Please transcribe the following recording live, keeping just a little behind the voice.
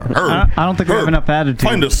I don't think we have enough attitude.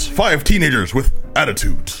 Find us 5 teenagers with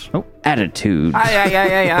attitudes. Oh, attitude.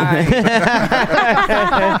 Aye.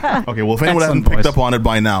 Okay, well, if anyone hasn't picked up on it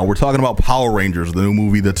by now, we're talking about Power Rangers, the new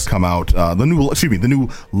movie that's come out, the new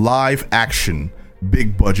live action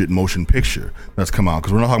big budget motion picture that's come out,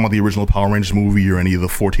 because we're not talking about the original Power Rangers movie or any of the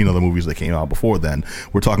 14 other movies that came out before then.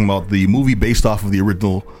 We're talking about the movie based off of the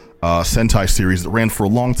original Sentai series that ran for a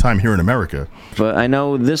long time here in America. But I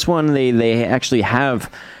know this one, they actually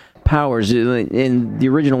have powers. In the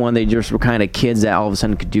original one, they just were kind of kids that all of a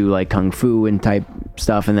sudden could do like kung fu and type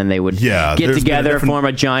stuff, and then they would get together, form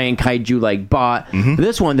a giant kaiju like bot.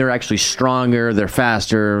 This one, they're actually stronger, they're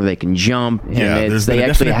faster, they can jump. There's been a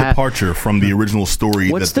definite departure from the original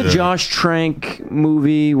story. What's the Josh Trank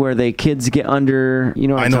movie where they kids get under? You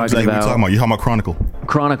know what I'm talking exactly about? What you're talking about. You're talking about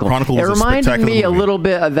Chronicle. Chronicle. It reminded me a little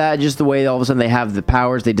bit of that, just the way all of a sudden they have the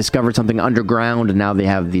powers. They discovered something underground, and now they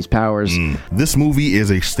have these powers. This movie is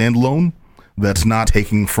a standalone that's not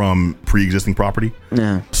taking from pre-existing property.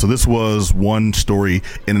 Yeah. So this was one story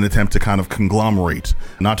in an attempt to kind of conglomerate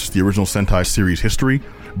not just the original Sentai series history,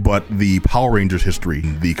 but the Power Rangers history,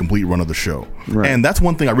 the complete run of the show. Right. And that's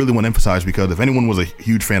one thing I really want to emphasize, because if anyone was a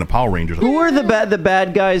huge fan of Power Rangers... Who were the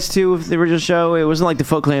bad guys, too, of the original show? It wasn't like the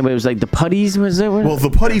Foot Clan, but it was like the Putties, was it? Well, the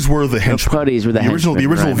Putties were the henchmen. The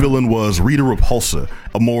original villain was Rita Repulsa.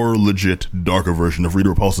 A more legit, darker version of Rita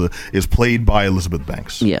Repulsa is played by Elizabeth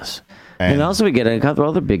Banks. Yes. And also we get a couple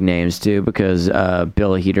other big names, too, because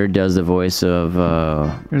Bill Heater does the voice of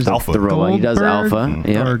Alpha. The robot. He does Alpha.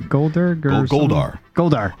 Yeah. Or Goldberg? Or Goldar.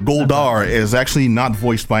 Goldar is actually not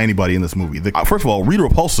voiced by anybody in this movie. First of all, Rita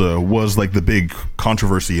Repulsa was like the big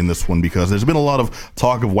controversy in this one, because there's been a lot of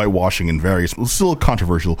talk of whitewashing and various, still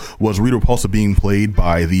controversial, was Rita Repulsa being played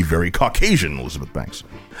by the very Caucasian Elizabeth Banks.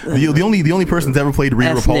 The only person that ever played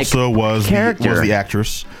Rita Repulsa was the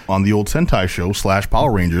actress on the old Sentai show /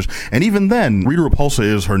 Power Rangers, and even then, Rita Repulsa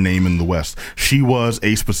is her name in the West. She was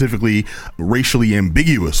a specifically racially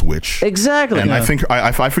ambiguous witch. Exactly. And I think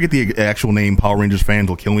I forget the actual name. Power Rangers fans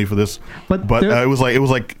will kill me for this, but it was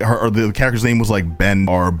like the character's name was like Ben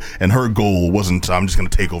Arb, and her goal wasn't I'm just going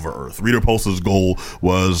to take over Earth. Rita Repulsa's goal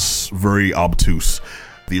was very obtuse.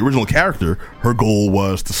 The original character, her goal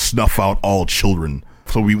was to snuff out all children.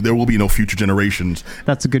 So there will be no future generations.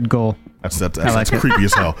 That's a good goal. That's creepy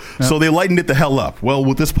as hell. Yep. So they lightened it the hell up. Well,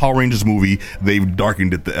 with this Power Rangers movie, they've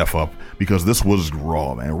darkened it the F up, because this was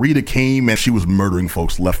raw, man. Rita came and she was murdering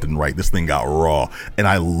folks left and right. This thing got raw, and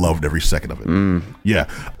I loved every second of it. Yeah.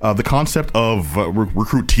 The concept of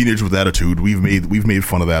recruit teenagers with attitude, we've made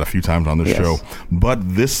fun of that a few times on this show.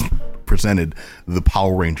 But this presented the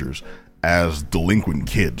Power Rangers as delinquent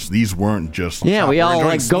kids. These weren't just we all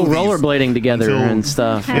like go rollerblading together and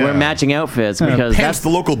stuff. Wear matching outfits because that's the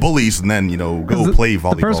local bullies, and then go play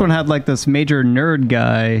volleyball. The first one had like this major nerd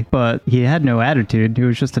guy, but he had no attitude. He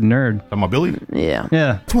was just a nerd. Am I Billy? Yeah.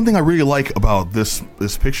 That's one thing I really like about this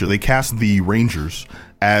picture. They cast the Rangers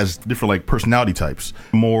as different like personality types,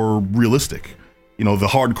 more realistic. The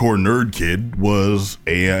hardcore nerd kid was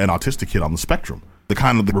an autistic kid on the spectrum. The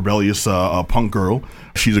kind of the rebellious punk girl.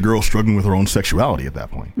 She's a girl struggling with her own sexuality at that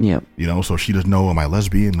point. Yeah. So she doesn't know, am I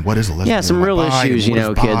lesbian? What is a lesbian? Yeah, some real issues,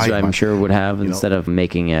 kids I'm sure would have instead of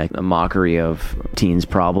making a mockery of teens'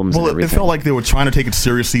 problems and everything. It felt like they were trying to take it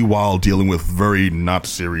seriously while dealing with very not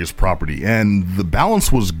serious property. And the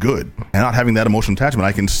balance was good. And not having that emotional attachment,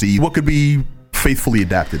 I can see what could be faithfully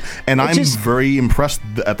adapted, and I'm very impressed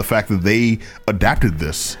at the fact that they adapted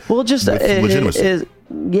this with legitimacy.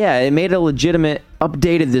 It made a legitimate,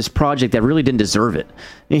 updated this project that really didn't deserve it.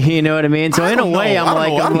 You know what I mean? So in a way,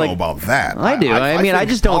 I don't know about that. I do. I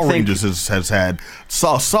just don't think Power Rangers has had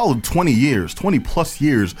a solid 20 plus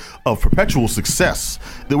years of perpetual success.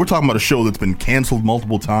 We're talking about a show that's been canceled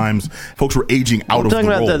multiple times. Folks were aging out of the roles.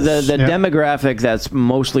 We're talking about the demographic that's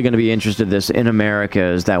mostly going to be interested in this in America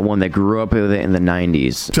is that one that grew up with it in the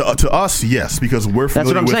 90s. To us, yes, because we're familiar with... That's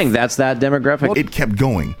what I'm saying. That's that demographic. Well, it kept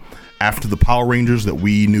going. After the Power Rangers that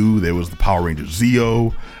we knew, there was the Power Rangers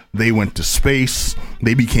Zeo. They went to space.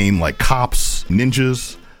 They became like cops,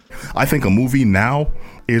 ninjas. I think a movie now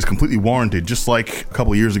is completely warranted. Just like a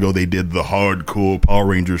couple of years ago, they did the hardcore Power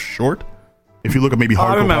Rangers short. If you look at maybe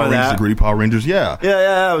hardcore Power Rangers, the gritty Power Rangers, yeah,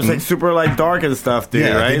 it was like super like dark and stuff, dude.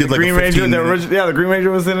 Yeah, right? They did the like Green Ranger, the Green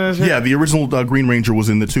Ranger was in it. Yeah, the original Green Ranger was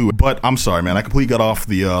in the too. But I'm sorry, man, I completely got off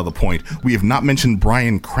the point. We have not mentioned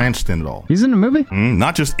Bryan Cranston at all. He's in the movie?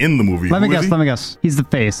 Not just in the movie. Let me guess. He's the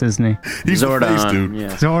face, isn't he? He's Zordon, the face, dude. Yeah.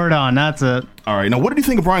 Zordon, that's it. All right. Now, what did you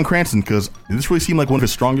think of Bryan Cranston? Because did this really seem like one of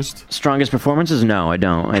his strongest performances? No, I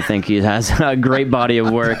don't. I think he has a great body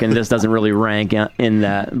of work, and this doesn't really rank in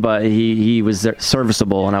that. But he was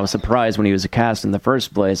serviceable, and I was surprised when he was cast in the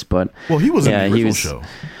first place. But he was in the original show.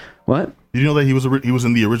 What? Did you know that he was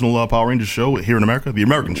in the original Power Rangers show here in America, the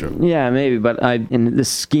American show? Yeah, maybe, but in the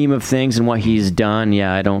scheme of things and what he's done,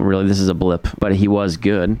 I don't really. This is a blip, but he was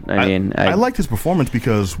good. I liked his performance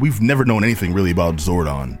because we've never known anything really about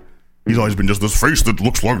Zordon. He's always been just this face that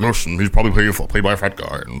looks like this, and he's probably played by a fat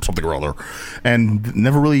guy and something or other, and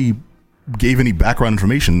never really gave any background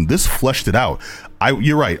information. This fleshed it out.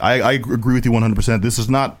 You're right. I agree with you 100%. This is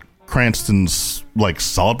not Cranston's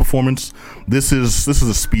solid performance. This is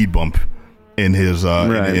a speed bump in his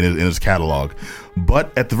in his catalog,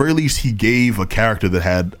 but at the very least he gave a character that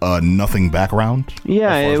had nothing background.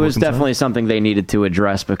 It was definitely something they needed to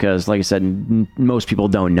address because, like I said, most people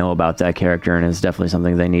don't know about that character, and it's definitely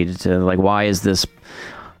something they needed to why is this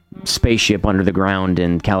spaceship under the ground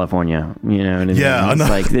in California, and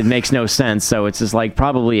it's it makes no sense. So it's just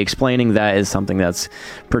probably explaining that is something that's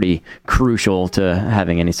pretty crucial to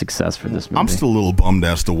having any success for this movie. I'm still a little bummed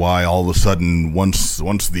as to why all of a sudden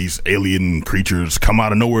once these alien creatures come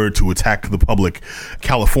out of nowhere to attack the public,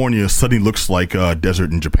 California suddenly looks like a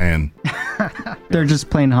desert in Japan. They're just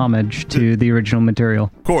paying homage to the original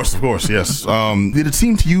material. Of course, yes. Did it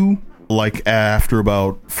seem to you after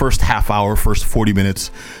about first 40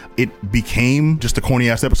 minutes, it became just a corny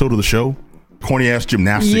ass episode of the show? Corny ass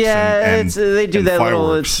gymnastics. Yeah, they do that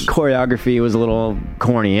fireworks. Little choreography was a little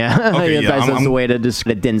corny. Yeah, okay, that's the way to just.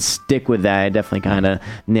 It didn't stick with that. I definitely kind of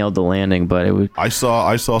nailed the landing, but it was. I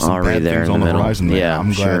saw some bad things on the horizon there. Yeah,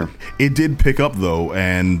 I'm glad it did pick up though,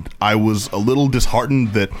 and I was a little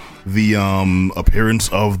disheartened that the appearance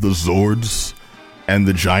of the Zords and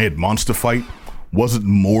the giant monster fight wasn't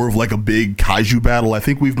more of a big kaiju battle. I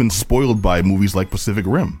think we've been spoiled by movies like Pacific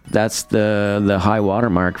Rim. That's the high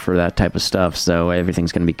watermark for that type of stuff, so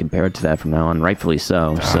everything's going to be compared to that from now on, rightfully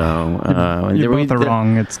so. You're both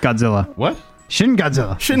wrong. It's Godzilla. What? Shin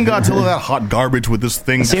Godzilla, that hot garbage with this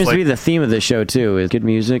thing. It seems to be the theme of the show too, is good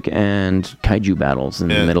music and kaiju battles in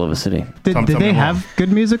the middle of a city. Did they have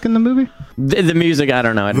good music in the movie? The music, I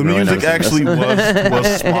don't know. The music actually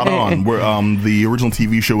was spot on. Where the original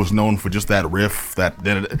TV show was known for just that riff, the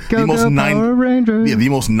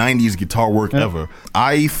most 90s guitar work ever.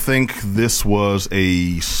 I think this was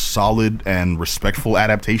a solid and respectful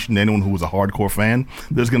adaptation to anyone who was a hardcore fan.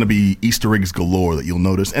 There's going to be Easter eggs galore that you'll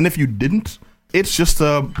notice, and if you didn't, it's just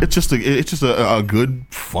a good,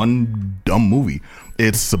 fun, dumb movie.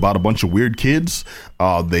 It's about a bunch of weird kids.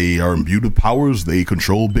 They are imbued with powers. They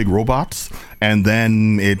control big robots. And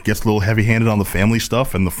then it gets a little heavy-handed on the family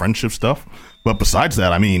stuff and the friendship stuff. But besides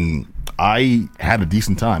that, I had a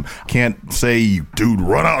decent time. Can't say, dude,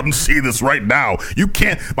 run out and see this right now. You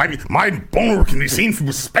can't. My boner can be seen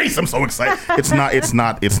from space. I'm so excited. It's not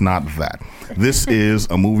that. This is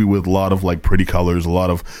a movie with a lot of pretty colors, a lot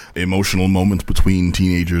of emotional moments between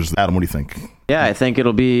teenagers. Adam, what do you think? Yeah, I think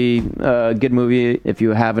it'll be a good movie if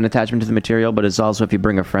you have an attachment to the material, but it's also if you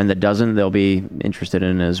bring a friend that doesn't, they'll be interested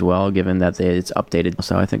in it as well, given that it's updated.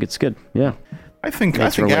 So I think it's good. Yeah. I think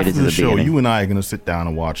after the show, you and I are going to sit down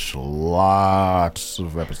and watch lots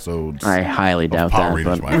of episodes. I highly doubt that, but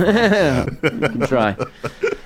you can try.